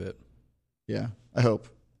version of it. Yeah, I hope.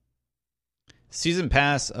 Season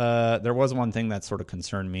pass. There was one thing that sort of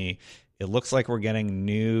concerned me. It looks like we're getting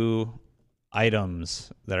new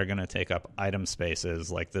items that are going to take up item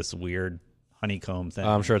spaces, like this weird honeycomb thing.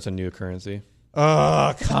 I'm sure it's a new currency.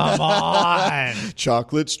 Oh, come on.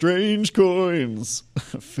 Chocolate strange coins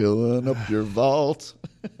filling up your vault.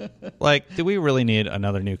 Like, do we really need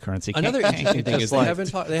another new currency? Another Can't- interesting thing is like-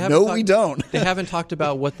 they haven't No, we don't. They haven't talked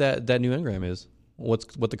about what that new engram is.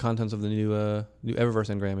 What the contents of the new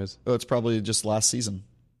Eververse engram is. Oh, it's probably just last season.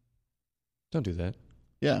 Don't do that.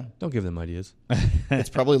 Yeah, Don't give them ideas. it's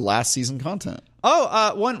probably last season content.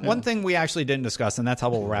 Oh, one thing we actually didn't discuss, and that's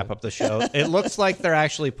how we'll wrap up the show. It looks like they're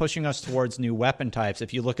actually pushing us towards new weapon types.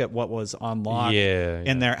 If you look at what was unlocked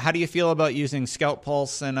in there, how do you feel about using Scout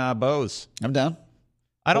Pulse and bows? I'm down.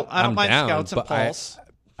 I don't I'm mind down, Scouts and but Pulse.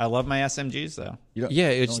 I love my SMGs though. You don't-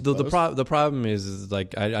 Yeah, you it's don't like bows? the problem is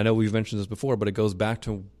like I know we've mentioned this before, but it goes back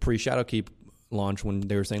to pre Shadowkeep launch when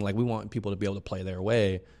they were saying like we want people to be able to play their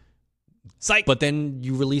way. Psych. But then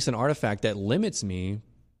you release an artifact that limits me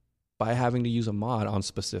by having to use a mod on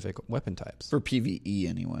specific weapon types. for PvE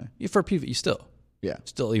anyway. For PvE still. Yeah.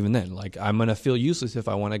 Still even then. Like I'm gonna feel useless if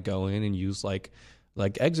I want to go in and use like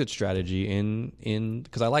exit strategy in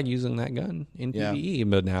because I like using that gun in Yeah. PvE,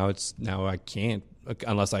 but now I can't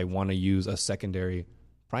unless I want to use a secondary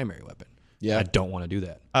primary weapon. Yeah. I don't want to do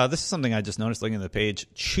that. This is something I just noticed looking at the page.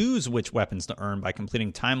 Choose which weapons to earn by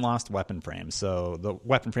completing time-lost weapon frames. So the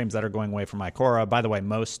weapon frames that are going away from Ikora, by the way,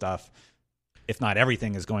 most stuff, if not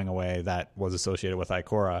everything, is going away that was associated with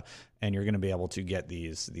Ikora, and you're going to be able to get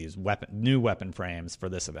these new weapon frames for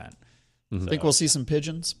this event. I think we'll see some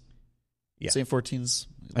pigeons. Yeah. St. 14's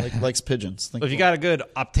likes pigeons. So if you got a good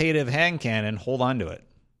optative hand cannon, hold on to it.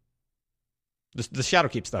 The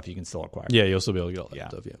Shadowkeep stuff you can still acquire. Yeah, you'll still be able to get all that Yeah.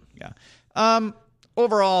 stuff. Yeah. Yeah.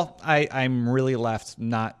 Overall, I'm really left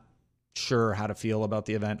not sure how to feel about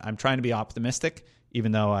the event. I'm trying to be optimistic,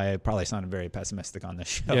 even though I probably sounded very pessimistic on this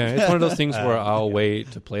show. Yeah, it's one of those things where I'll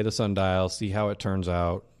wait to play the Sundial, see how it turns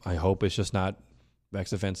out. I hope it's just not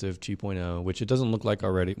Vex Offensive 2.0, which it doesn't look like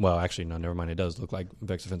already. Well, actually, no, never mind. It does look like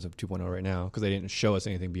Vex Offensive 2.0 right now because they didn't show us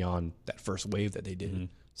anything beyond that first wave that they did.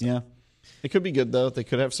 Yeah. It could be good, though. They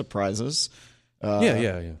could have surprises.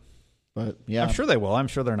 Yeah. But, yeah. I'm sure they will. I'm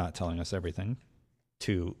sure they're not telling us everything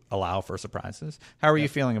to allow for surprises. How are you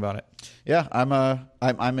feeling about it? Yeah,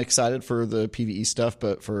 I'm excited for the PvE stuff,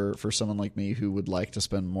 but for someone like me who would like to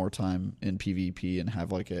spend more time in PvP and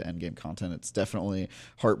have like an endgame content, it's definitely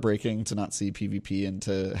heartbreaking to not see PvP and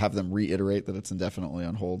to have them reiterate that it's indefinitely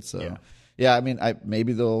on hold. So yeah, I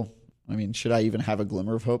mean, should I even have a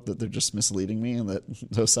glimmer of hope that they're just misleading me and that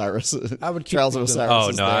Osiris, Trials of Osiris? Oh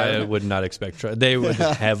is no, there? I would not expect. They would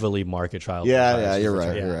heavily market Trials. of Yeah, Osiris you're as a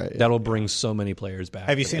right. trial. You're right. That'll bring so many players back.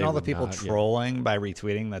 Have you that seen they all the would people not- trolling by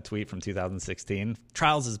retweeting that tweet from 2016?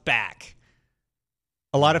 Trials is back.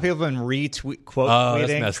 A lot of people have been that's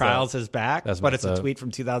tweeting messed Trials up. is back, That's but it's messed a up. tweet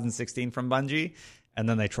from 2016 from Bungie, and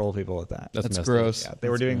then they troll people with that. That's messed gross. up. Yeah, they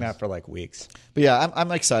were doing that for like weeks. But yeah,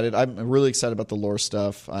 I'm excited. I'm really excited about the lore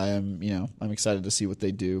stuff. I'm excited to see what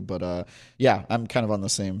they do. But yeah, I'm kind of on the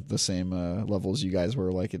same level as you guys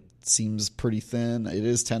were. Like, it seems pretty thin. It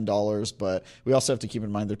is $10, but we also have to keep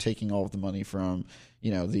in mind they're taking all of the money from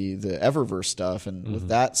the Eververse stuff, and with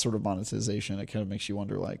that sort of monetization, it kind of makes you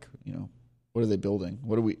wonder, like, what are they building?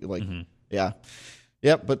 What do we like? Yeah.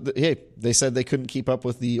 Yep, but hey, they said they couldn't keep up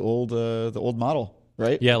with the old model,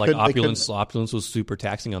 right? Yeah, like Couldn't- opulence was super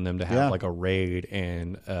taxing on them to have like a raid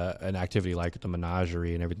and an activity like the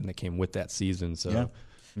menagerie and everything that came with that season. So Yeah.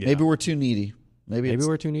 Maybe we're too needy. Maybe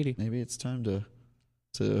we're too needy. Maybe it's time to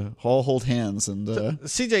all hold hands and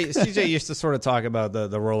CJ used to sort of talk about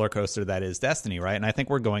the roller coaster that is Destiny, right? And I think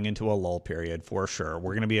we're going into a lull period for sure.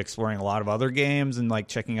 We're going to be exploring a lot of other games and like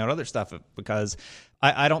checking out other stuff because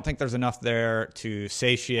I don't think there's enough there to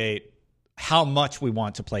satiate how much we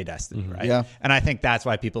want to play Destiny, right? Yeah. And I think that's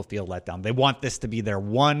why people feel let down. They want this to be their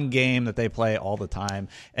one game that they play all the time,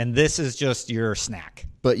 and this is just your snack.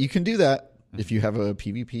 But you can do that if you have a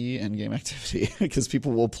PvP endgame activity, because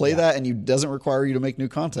people will play that, and it doesn't require you to make new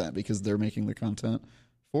content because they're making the content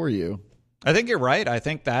for you. I think you're right. I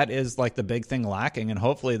think that is like the big thing lacking, and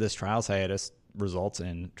hopefully this Trials hiatus results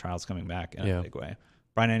in Trials coming back in a big way.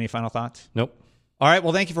 Brian, any final thoughts? Nope. All right.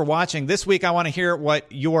 Well, thank you for watching. This week, I want to hear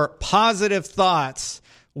what your positive thoughts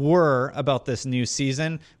were about this new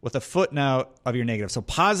season with a footnote of your negative. So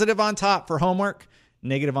positive on top for homework,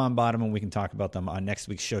 negative on bottom, and we can talk about them on next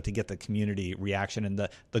week's show to get the community reaction and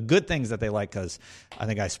the good things that they like, because I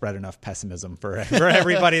think I spread enough pessimism for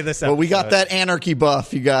everybody this episode. Well, we got that anarchy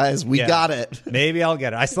buff, you guys. We got it. Maybe I'll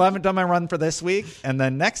get it. I still haven't done my run for this week, and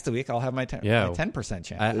then next week I'll have my 10%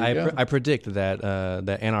 chance. I predict that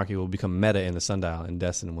that anarchy will become meta in the Sundial, and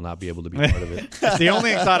Destin will not be able to be part of it. It's the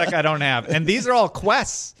only exotic I don't have, and these are all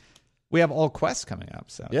quests. We have all quests coming up.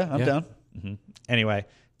 So Yeah, I'm down. Mm-hmm. Anyway,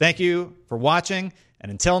 thank you for watching. And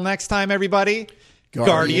until next time, everybody,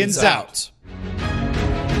 Guardians out.